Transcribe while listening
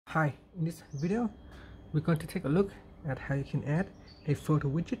Hi, in this video we're going to take a look at how you can add a photo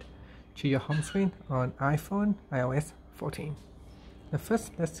widget to your home screen on iPhone iOS 14. Now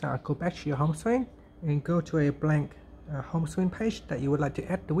first, let's go back to your home screen and go to a blank home screen page that you would like to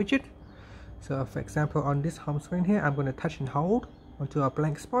add the widget. So for example, on this home screen here, I'm going to touch and hold onto a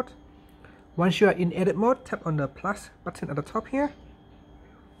blank spot. Once you are in edit mode, tap on the plus button at the top here.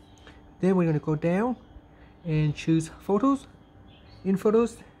 Then we're going to go down and choose photos. In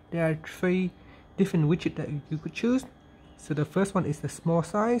photos, there are 3 different widgets that you could choose. So the first one is the small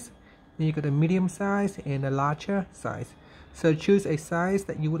size, then you got the medium size and the larger size. So choose a size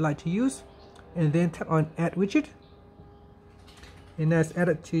that you would like to use and then tap on add widget, and that's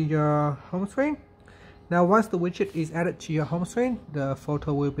added to your home screen. Now once the widget is added to your home screen, the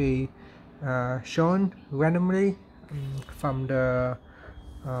photo will be shown randomly from the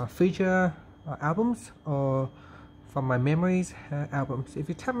feature albums or from my memories albums. If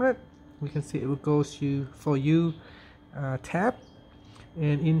you tap on it, we can see it will go to for you tab,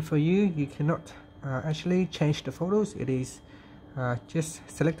 and in for you you cannot actually change the photos. It is just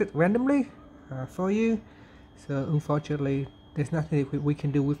selected randomly for you. So unfortunately there's nothing we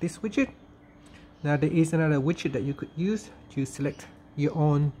can do with this widget. Now there is another widget that you could use to select your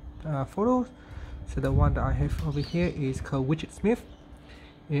own photos. So the one that I have over here is called Widget Smith.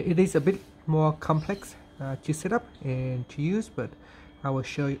 It is a bit more complex to set up and to use, but I will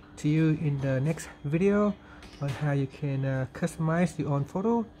show it to you in the next video on how you can customize your own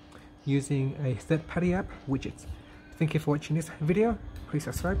photo using a third-party app widgets. Thank you for watching this video. Please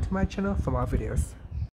subscribe to my channel for more videos.